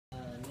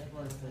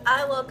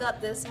I woke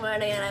up this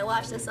morning and I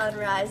watched the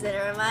sunrise and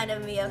it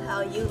reminded me of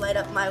how you light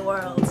up my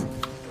world.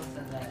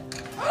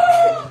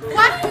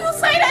 Why do you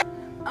say that?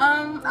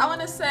 I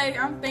want to say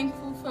I'm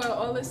thankful for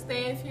all the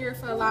staff here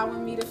for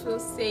allowing me to feel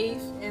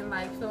safe and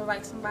like feel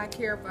like somebody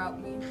care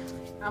about me.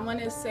 I want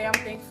to say I'm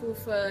thankful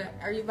for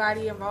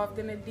everybody involved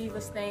in the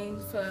Divas thing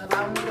for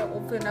allowing me to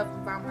open up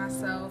about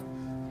myself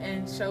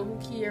and show who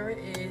Kiera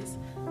is.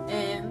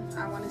 And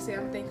I want to say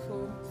I'm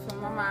thankful for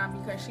my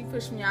mom because she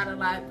pushed me out a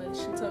lot, but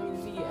she told me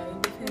to be an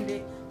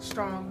independent,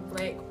 strong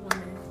black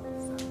woman.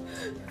 So,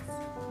 yes.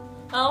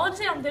 I want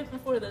to say I'm thankful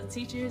for the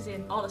teachers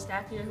and all the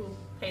staff here who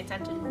pay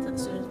attention to the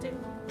students. They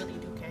really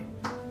do care.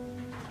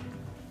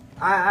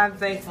 I'm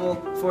thankful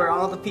for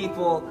all the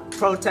people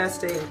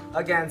protesting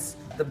against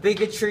the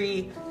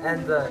bigotry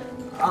and the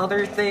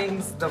other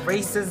things, the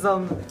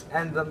racism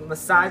and the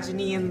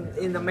misogyny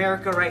in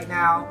America right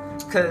now,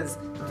 because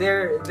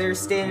they're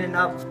standing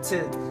up to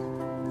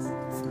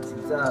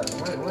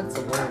what's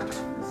the word?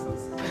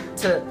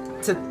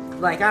 To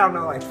like, I don't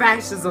know, like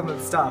fascism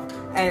and stuff.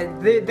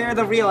 And they're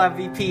the real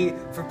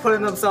MVP for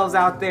putting themselves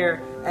out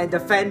there and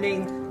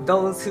defending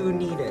those who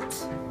need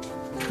it.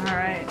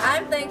 Alright.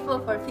 I'm thankful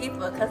for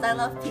people because I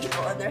love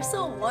people and they're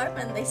so warm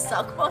and they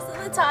suck most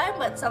of the time,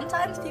 but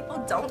sometimes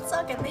people don't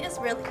suck and they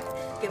just really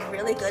give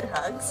really good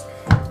hugs.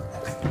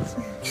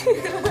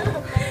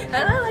 And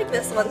I like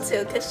this one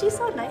too because she's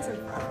so nice and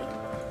fluffy.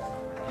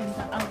 And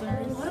the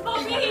others. What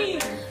about me?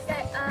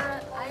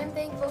 I am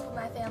thankful for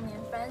my family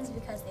and friends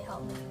because they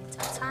help me through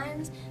tough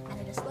times and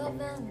I just love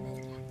them.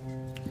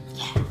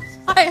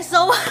 Alright,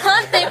 so what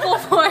I'm thankful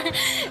for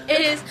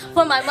is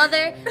for my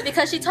mother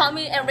because she taught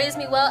me and raised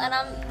me well,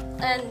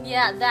 and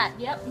yeah, that.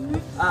 Yep.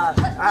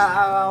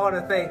 I want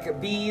to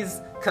thank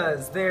Bees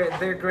because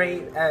they're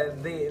great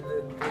and they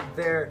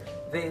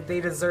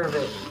deserve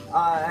it.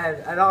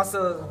 And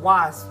also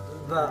Wasp,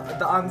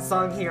 the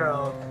unsung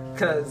hero,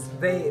 because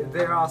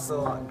they're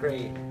also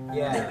great.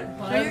 Yeah.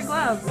 Where are your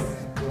gloves?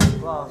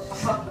 Well,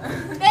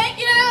 Thank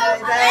you! yeah.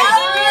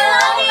 Happy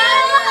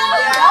holidays!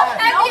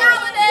 Happy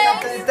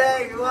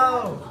holidays!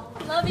 Whoa.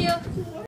 Love you.